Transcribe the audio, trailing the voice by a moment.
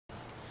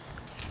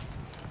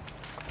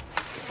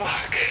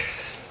Fuck.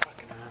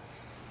 Fucking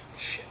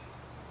shit.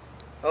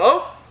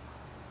 Hello?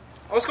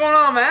 What's going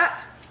on,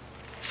 Matt?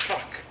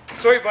 Fuck.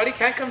 Sorry, buddy.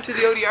 Can't come to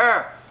the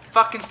ODR.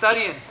 Fucking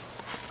studying.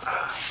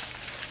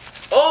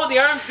 Oh, the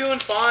arm's doing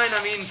fine.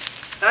 I mean,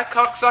 that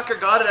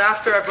cocksucker got it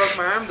after I broke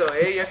my arm, though.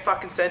 Eh? I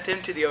fucking sent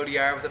him to the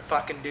ODR with a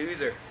fucking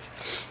doozer.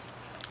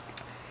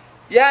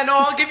 Yeah, no,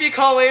 I'll give you a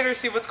call later to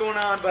see what's going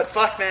on. But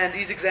fuck, man,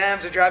 these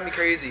exams are driving me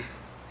crazy.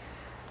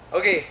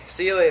 Okay,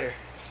 see you later.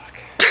 Fuck.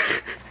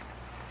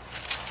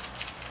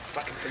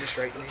 Fucking finish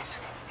writing these.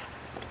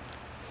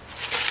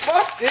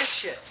 Fuck this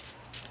shit.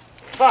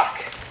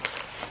 Fuck.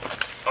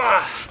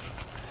 Ah.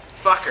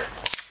 Fucker.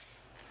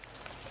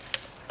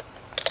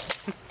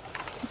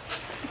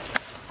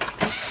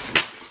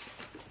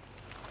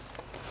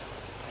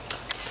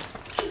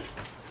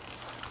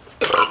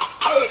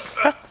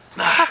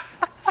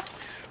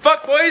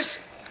 Fuck, boys.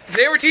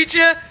 Today we're teaching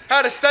you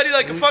how to study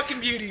like a fucking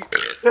beauty.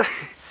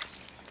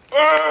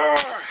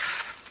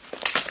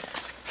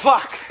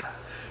 Fuck.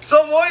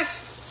 So,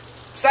 boys,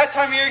 it's that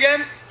time of year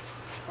again.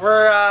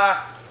 We're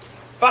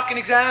fucking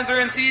exams are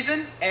in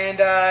season, and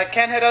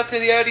can't head out to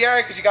the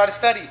ODR because you got to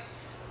study.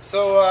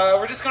 So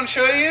we're just gonna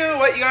show you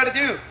what you got to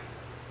do.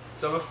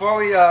 So before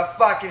we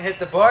fucking hit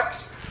the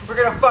books,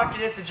 we're gonna fucking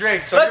hit the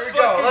drink. So Let's here we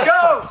go. Let's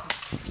go.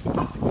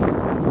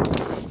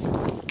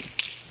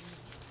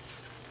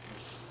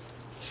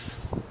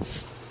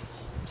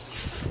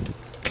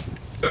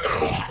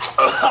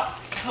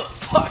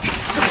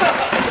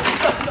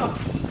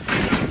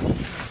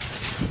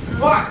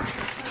 Fuck.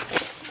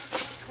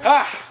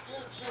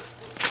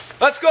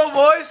 Let's go,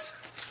 boys.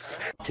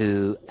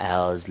 2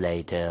 hours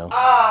later.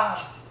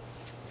 Fuck.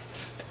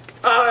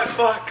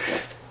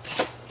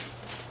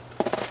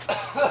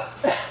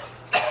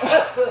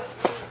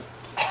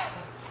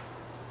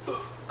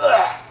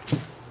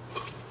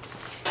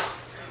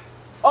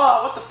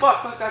 Oh, what the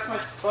fuck? Look, that's my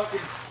fucking...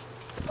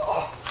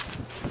 Oh.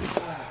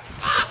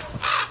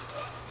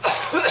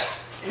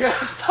 Yeah,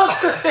 stop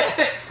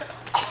it.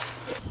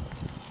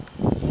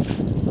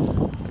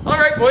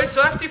 Alright, boys,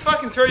 so after you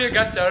fucking throw your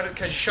guts out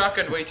because you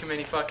shotgunned way too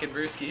many fucking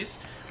brewskis,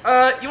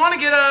 you want to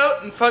get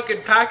out and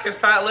fucking pack a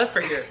fat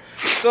lifer here.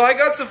 So I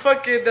got some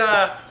fucking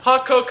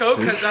hot cocoa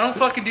because I don't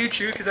fucking do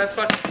chew because that's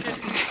fucking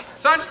shitty.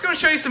 So I'm just going to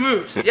show you some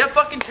moves. You have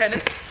fucking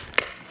tennis.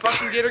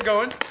 Fucking get her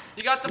going.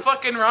 You got the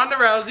fucking Ronda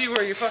Rousey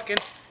where you fucking,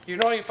 you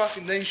know, you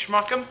fucking, then you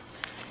schmuck them.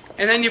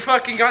 And then you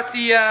fucking got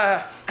the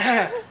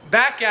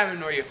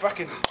backgammon where you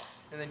fucking,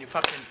 and then you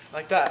fucking,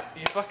 like that.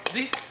 You fucking,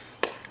 see?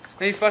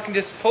 Then you fucking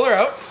just pull her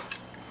out.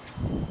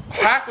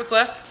 Pack what's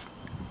left.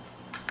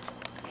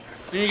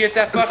 Then you get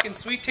that fucking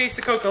sweet taste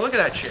of cocoa. Look at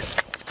that shit.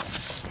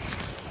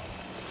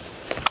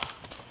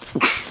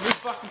 You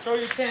fucking throw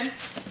your tin.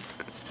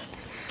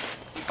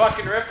 You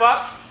fucking rip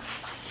up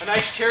a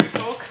nice cherry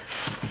coke.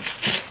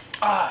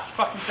 You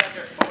fucking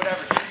center or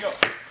whatever. Here you go.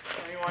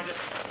 And you want to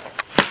just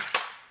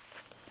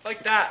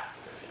like that.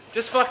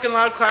 Just fucking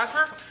loud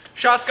clapper.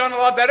 Shot's gone a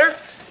lot better.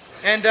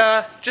 And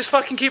just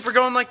fucking keep her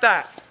going like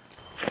that.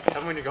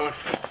 Tell me when you're going.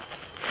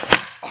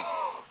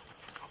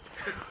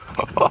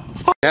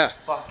 Yeah.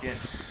 fucking.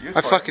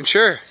 I'm fucking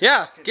sure.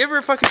 Yeah, give her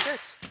a fucking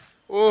tits.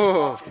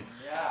 Oh,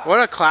 Yeah. what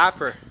a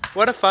clapper.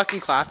 What a fucking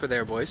clapper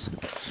there, boys.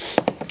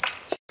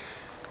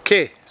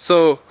 Okay,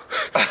 so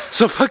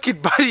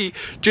fucking Buddy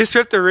just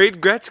ripped a Raid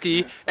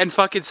Gretzky and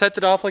fucking set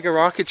it off like a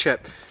rocket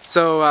ship.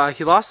 So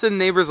he lost the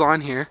neighbor's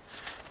lawn here,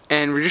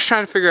 and we're just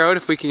trying to figure out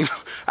if we can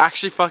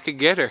actually fucking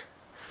get her.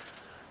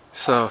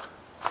 So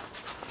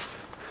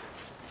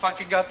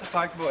Fucking got the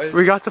puck, boys.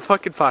 we got the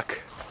fucking puck.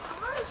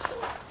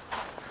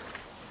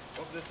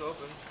 Hope this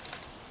open.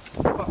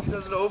 Fuck, it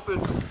doesn't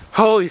open.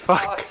 Holy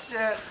fuck. Oh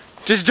shit.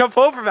 Just jump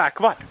over, Matt,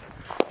 come on.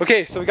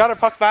 Okay, so we got our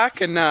puck back,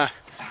 and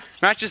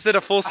Matt just did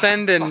a full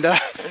send, and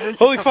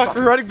holy fuck,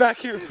 we're running back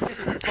here.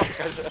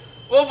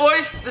 Well,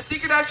 boys, the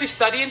secret to actually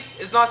studying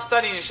is not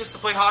studying, it's just to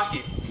play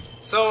hockey.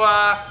 So,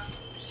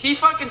 he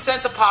fucking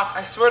sent the puck,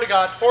 I swear to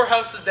God, 4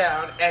 houses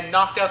down, and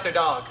knocked out their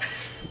dog.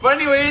 But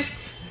anyways,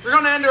 we're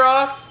gonna end her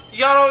off. You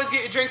gotta always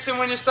get your drinks in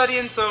when you're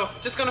studying, so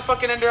just gonna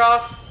fucking end her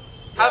off.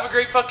 Have a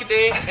great fucking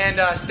day,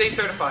 and stay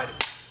certified.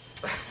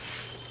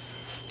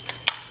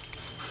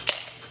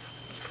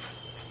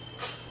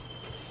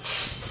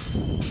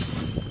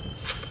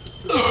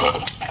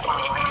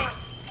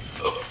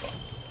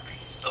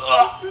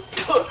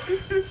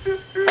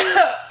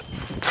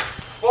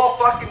 Well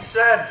fucking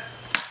said.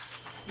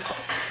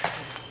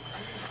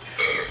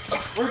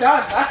 We're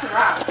done. That's a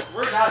wrap.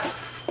 We're done.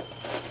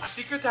 The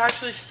secret to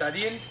actually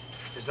studying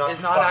Is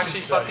not actually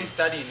fucking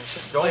studying. It's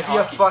just to Don't play be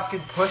hockey. a fucking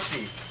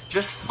pussy.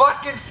 Just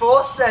fucking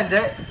full send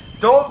it.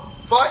 Don't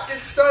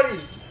fucking study.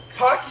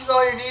 Hockey's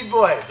all you need,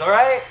 boys,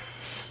 alright?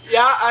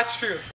 Yeah, that's true.